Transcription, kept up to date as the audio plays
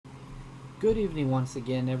Good evening once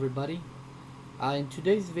again, everybody. In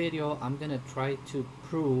today's video, I'm gonna try to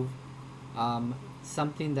prove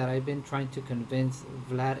something that I've been trying to convince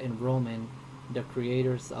Vlad and Roman, the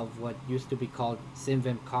creators of what used to be called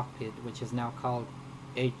SimVim Cockpit, which is now called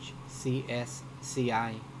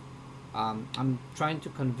HCSCI. I'm trying to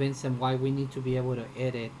convince them why we need to be able to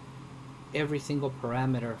edit every single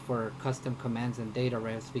parameter for custom commands and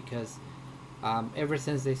datarefs, because ever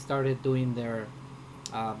since they started doing their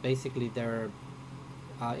basically their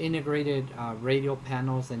integrated radio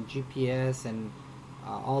panels and GPS and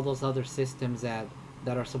all those other systems that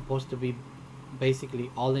are supposed to be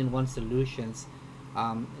basically all-in-one solutions,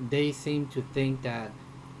 they seem to think that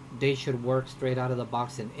they should work straight out of the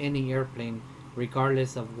box in any airplane,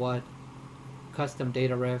 regardless of what custom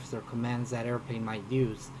datarefs or commands that airplane might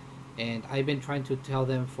use. And I've been trying to tell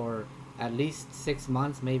them for at least 6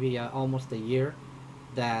 months, maybe almost a year,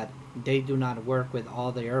 that they do not work with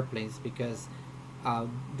all the airplanes, because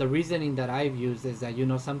the reasoning that I've used is that,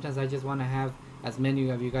 sometimes I just want to have, as many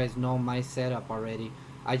of you guys know my setup already,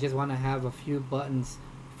 I just want to have a few buttons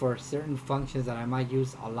for certain functions that I might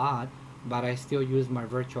use a lot, but I still use my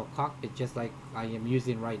virtual cockpit just like I am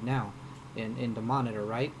using right now in the monitor,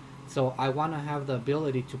 right? So I want to have the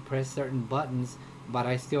ability to press certain buttons, but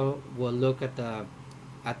I still will look at the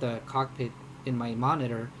cockpit in my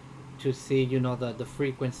monitor to see the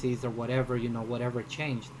frequencies or whatever whatever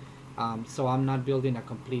changed. So I'm not building a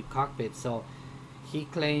complete cockpit. So he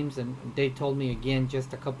claims, and they told me again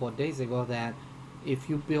just a couple of days ago, that if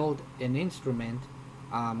you build an instrument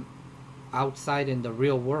outside in the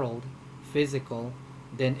real world, physical,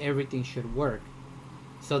 then everything should work.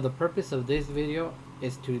 So the purpose of this video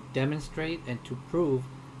is to demonstrate and to prove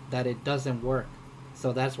that it doesn't work.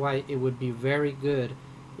 So that's why it would be very good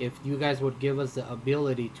if you guys would give us the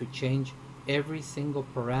ability to change every single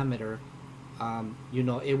parameter.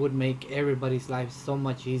 It would make everybody's life so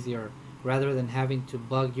much easier, rather than having to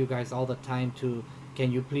bug you guys all the time to,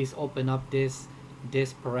 can you please open up this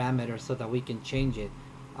parameter so that we can change it.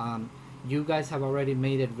 You guys have already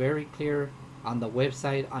made it very clear on the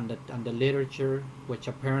website, on the literature, which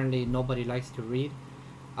apparently nobody likes to read,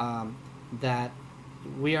 that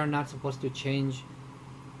we are not supposed to change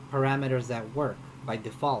parameters that work by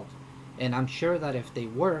default. And I'm sure that if they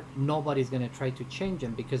work, nobody's going to try to change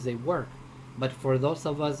them because they work. But for those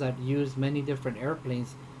of us that use many different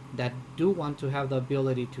airplanes that do want to have the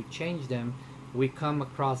ability to change them, we come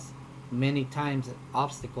across many times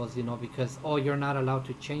obstacles, because, oh, you're not allowed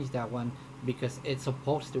to change that one because it's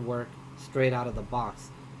supposed to work straight out of the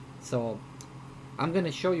box. So I'm going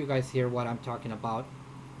to show you guys here what I'm talking about.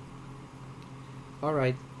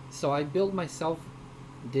 Alright, so I built myself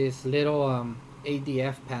this little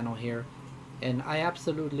ADF panel here, and I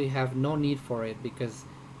absolutely have no need for it, because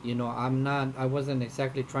I wasn't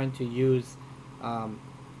exactly trying to use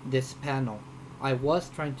this panel. I was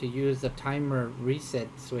trying to use the timer reset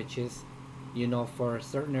switches for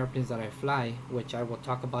certain airplanes that I fly, which I will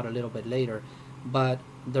talk about a little bit later. But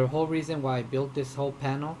the whole reason why I built this whole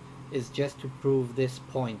panel is just to prove this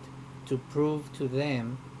point, to prove to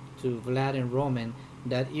them, to Vlad and Roman,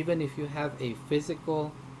 that even if you have a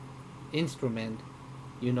physical instrument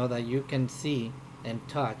that you can see and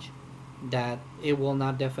touch, that it will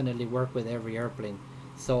not definitely work with every airplane.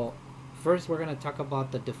 So first we're going to talk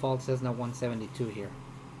about the default Cessna 172 here.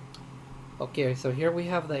 Okay, so here we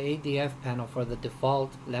have the ADF panel for the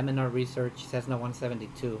default Laminar Research Cessna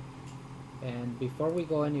 172. And before we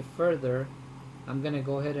go any further, I'm going to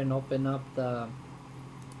go ahead and open up the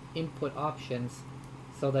input options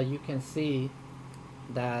so that you can see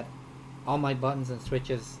that all my buttons and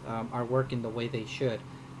switches are working the way they should.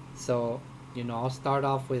 So I'll start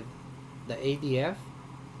off with the ADF.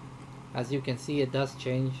 As you can see, it does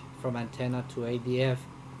change from antenna to ADF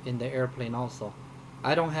in the airplane also.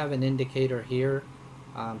 I don't have an indicator here,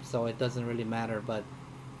 so it doesn't really matter, but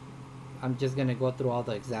I'm just gonna go through all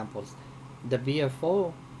the examples. The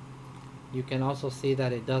BFO, you can also see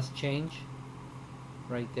that it does change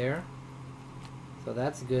right there, so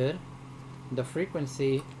that's good. The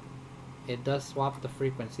frequency, it does swap the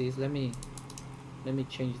frequencies. Let me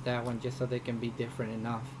change that one just so they can be different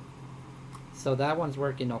enough. So that one's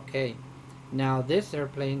working okay. Now this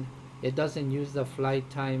airplane, it doesn't use the flight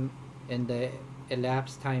time and the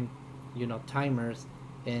elapsed time timers,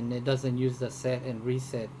 and it doesn't use the set and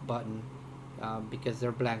reset button because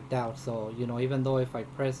they're blanked out. So even though if I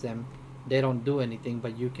press them, they don't do anything,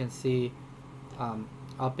 but you can see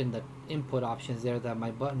up in the input options there that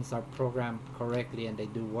my buttons are programmed correctly and they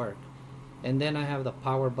do work. And then I have the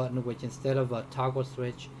power button, which instead of a toggle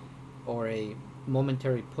switch or a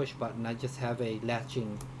momentary push button, I just have a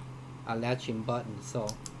latching button. So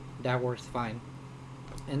that works fine.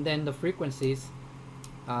 And then the frequencies,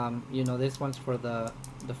 you know, this one's for the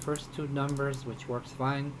first two numbers, which works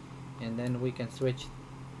fine. And then we can switch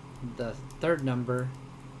the third number,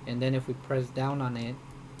 and then if we press down on it,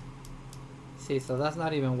 see, so that's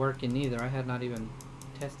not even working either. I had not even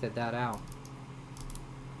tested that out.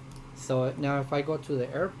 So now if I go to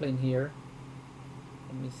the airplane here,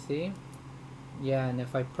 let me see, yeah, and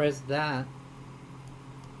if I press that,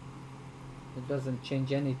 it doesn't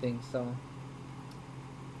change anything. So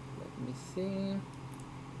let me see.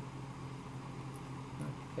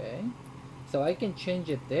 Okay, so I can change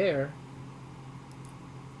it there.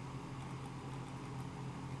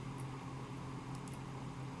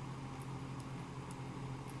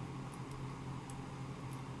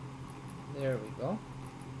 There we go.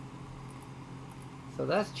 So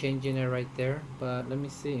that's changing it right there, but let me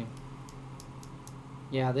see.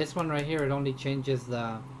 Yeah, this one right here, it only changes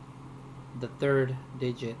the third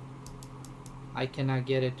digit. I cannot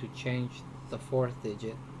get it to change the fourth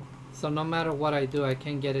digit. So no matter what I do, I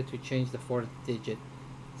can't get it to change the fourth digit.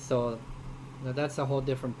 So that's a whole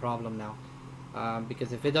different problem now.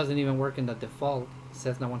 Because if it doesn't even work in the default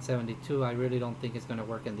Cessna 172, I really don't think it's going to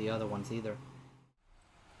work in the other ones either.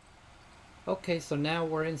 Okay, so now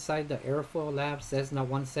we're inside the Airfoillabs Cessna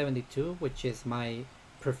 172, which is my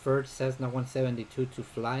preferred Cessna 172 to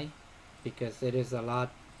fly, because it is a lot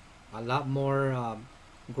more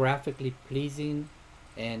graphically pleasing.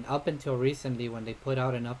 And up until recently, when they put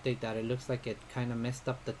out an update that it looks like it kind of messed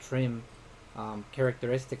up the trim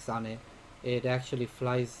characteristics on it, it actually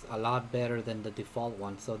flies a lot better than the default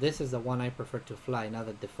one. So this is the one I prefer to fly, not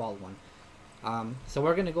the default one. So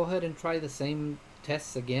we're gonna go ahead and try the same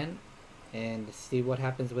tests again and see what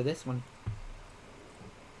happens with this one.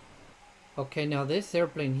 Okay, now this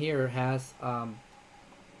airplane here has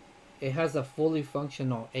it has a fully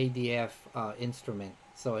functional ADF instrument,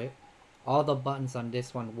 so all the buttons on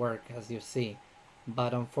this one work, as you see,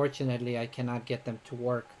 but unfortunately I cannot get them to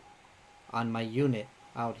work on my unit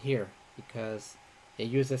out here because it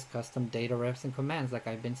uses custom datarefs and commands, like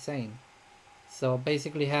I've been saying. So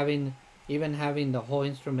basically even having the whole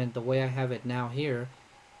instrument the way I have it now here,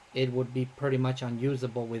 it would be pretty much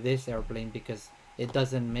unusable with this airplane because it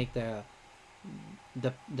doesn't make the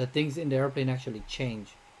things in the airplane actually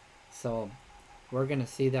change. So we're gonna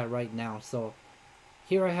see that right now. So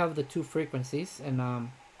here I have the two frequencies, and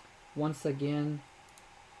once again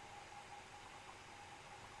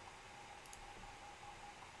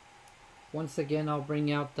I'll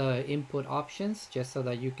bring out the input options just so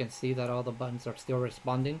that you can see that all the buttons are still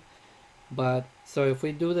responding. But so if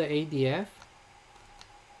we do the ADF,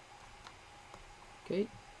 okay,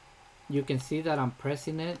 you can see that I'm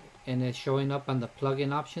pressing it and it's showing up on the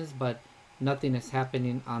plugin options, but nothing is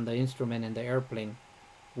happening on the instrument in the airplane,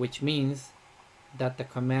 which means that the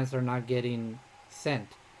commands are not getting sent,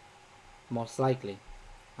 most likely.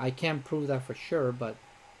 I can't prove that for sure, but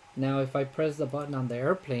now if I press the button on the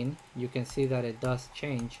airplane, you can see that it does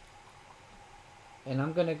change. And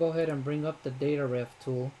I'm gonna go ahead and bring up the dataref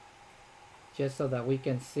tool just so that we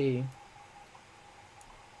can see.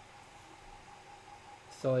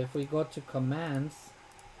 So if we go to commands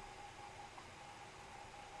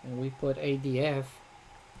and we put ADF,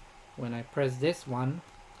 when I press this one,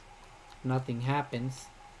 nothing happens.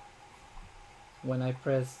 When I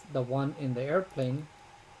press the one in the airplane,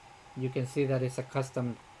 you can see that it's a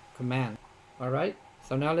custom command. Alright,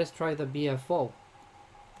 so now let's try the BFO.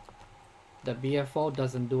 The BFO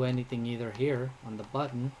doesn't do anything either here on the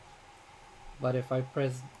button, but if I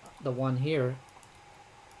press the one here,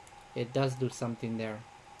 it does do something there.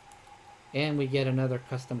 And we get another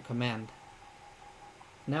custom command.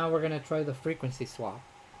 Now we're going to try the frequency swap.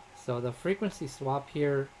 So the frequency swap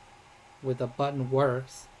here with the button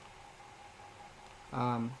works,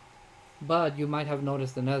 but you might have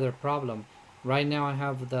noticed another problem. Right now I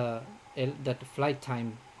have the flight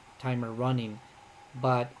timer running,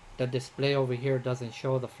 but the display over here doesn't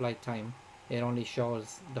show the flight time. It only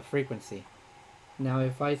shows the frequency. Now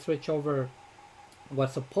if I switch over,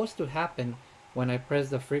 what's supposed to happen when I press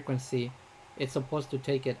the frequency, it's supposed to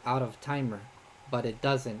take it out of timer, but it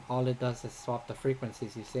doesn't. All it does is swap the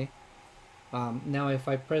frequencies, you see. Now if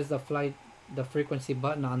I press the frequency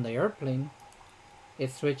button on the airplane,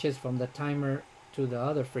 it switches from the timer to the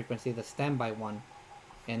other frequency, the standby one.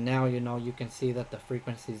 And now you can see that the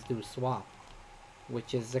frequencies do swap,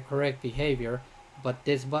 which is the correct behavior, but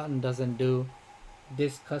this button doesn't do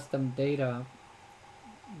this custom data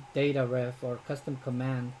ref or custom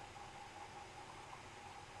command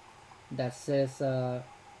that says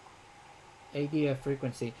ADF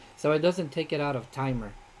frequency, so it doesn't take it out of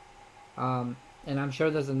timer. And I'm sure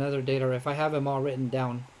there's another data ref. I have them all written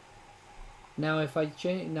down, Now if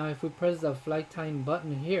we press the flight time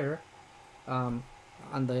button here on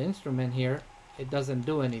the instrument here, it doesn't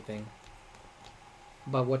do anything.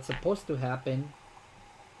 But what's supposed to happen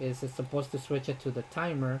is it's supposed to switch it to the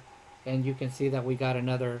timer, and you can see that we got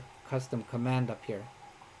another custom command up here.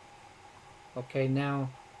 Okay, now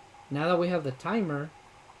that we have the timer,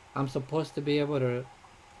 I'm supposed to be able to,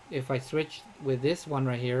 if I switch with this one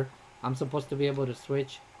right here, I'm supposed to be able to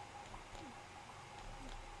switch.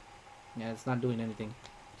 Yeah, it's not doing anything.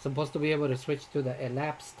 Supposed to be able to switch to the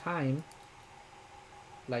elapsed time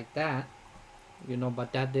like that, you know,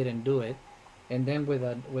 but that didn't do it. And then with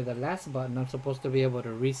the last button, I'm supposed to be able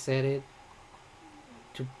to reset it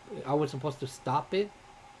to, I was supposed to stop it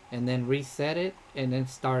and then reset it and then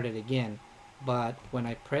start it again. But when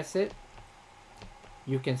I press it,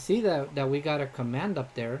 you can see that we got a command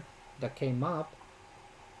up there that came up,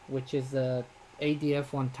 which is the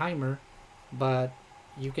ADF1 timer, but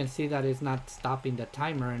you can see that it's not stopping the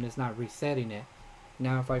timer and it's not resetting it.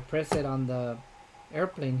 Now if I press it on the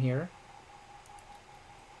airplane here,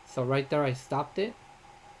 so right there I stopped it,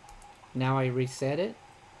 now I reset it,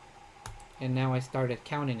 and now I started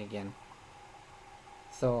counting again.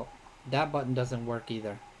 So that button doesn't work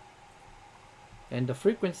either. And the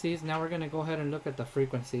frequencies, now we're going to go ahead and look at the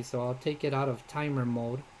frequency. So I'll take it out of timer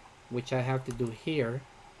mode, which I have to do here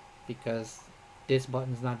because this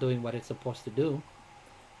button's not doing what it's supposed to do.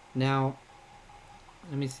 Now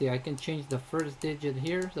let me see, I can change the first digit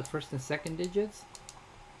here, the first and second digits,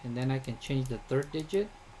 and then I can change the third digit.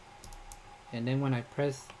 And then when I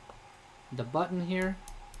press the button here,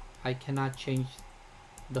 I cannot change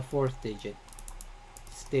the fourth digit.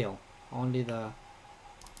 Still only the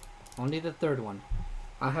third one.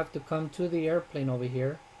 I have to come to the airplane over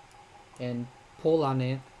here and pull on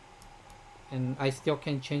it, and I still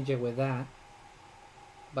can't change it with that,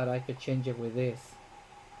 but I could change it with this.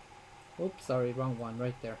 Oops, sorry, wrong one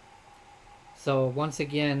right there. So once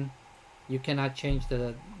again, you cannot change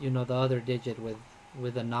the the other digit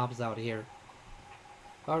with the knobs out here.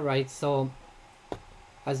 Alright, so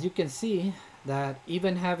as you can see that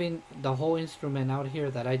even having the whole instrument out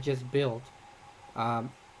here that I just built,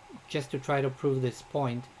 just to try to prove this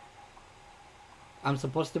point, I'm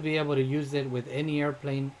supposed to be able to use it with any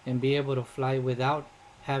airplane and be able to fly without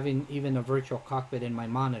having even a virtual cockpit in my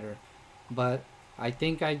monitor. But I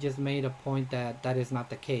think I just made a point that that is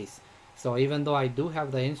not the case. So even though I do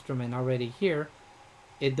have the instrument already here,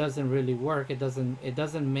 it doesn't really work. It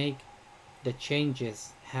doesn't make the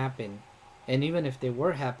changes happen. And even if they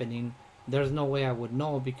were happening, there's no way I would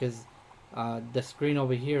know, because the screen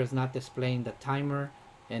over here is not displaying the timer,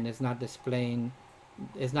 and it's not doing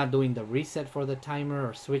the reset for the timer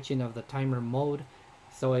or switching of the timer mode.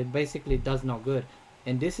 So it basically does no good.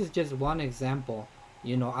 And this is just one example.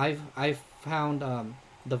 I've found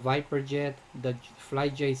the Viper jet, the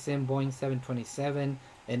FlyJ Sim Boeing 727,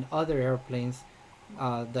 and other airplanes,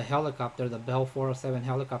 the helicopter, the Bell 407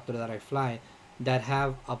 helicopter that I fly, that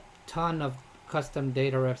have a ton of custom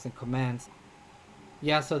data refs and commands.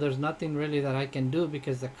 Yeah, so there's nothing really that I can do,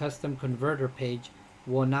 because the custom converter page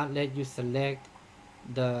will not let you select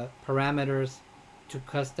the parameters to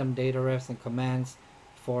custom data refs and commands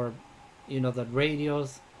for the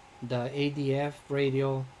radios, the ADF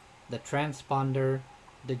radio, the transponder,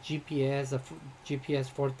 the GPS, the GPS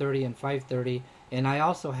 430 and 530. And I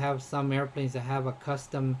also have some airplanes that have a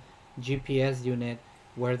custom GPS unit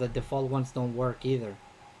where the default ones don't work either.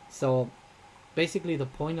 So basically the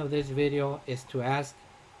point of this video is to ask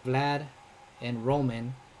Vlad and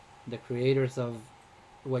Roman, the creators of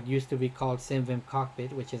what used to be called SimVim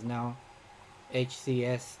Cockpit, which is now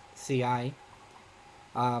HCSCI,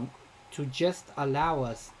 to just allow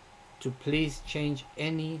us to please change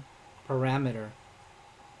any parameter.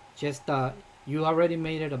 Just you already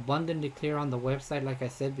made it abundantly clear on the website, like I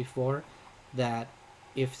said before, that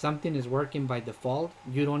if something is working by default,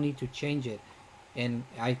 you don't need to change it. And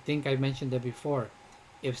I think I mentioned it before,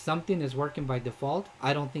 if something is working by default,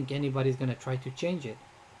 I don't think anybody's going to try to change it.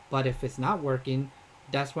 But if it's not working,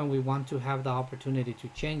 that's when we want to have the opportunity to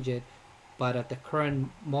change it. But at the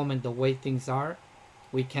current moment, the way things are,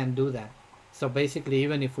 we can't do that. So basically,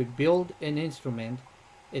 even if we build an instrument,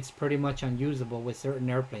 it's pretty much unusable with certain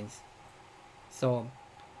airplanes. So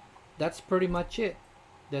that's pretty much it.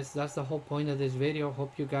 That's the whole point of this video.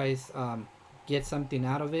 Hope you guys get something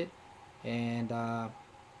out of it. And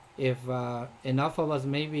if enough of us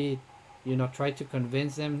maybe try to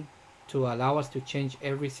convince them to allow us to change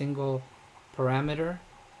every single parameter,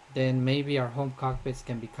 then maybe our home cockpits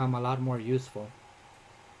can become a lot more useful.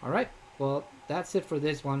 Alright, well, that's it for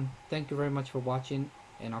this one. Thank you very much for watching,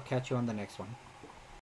 and I'll catch you on the next one.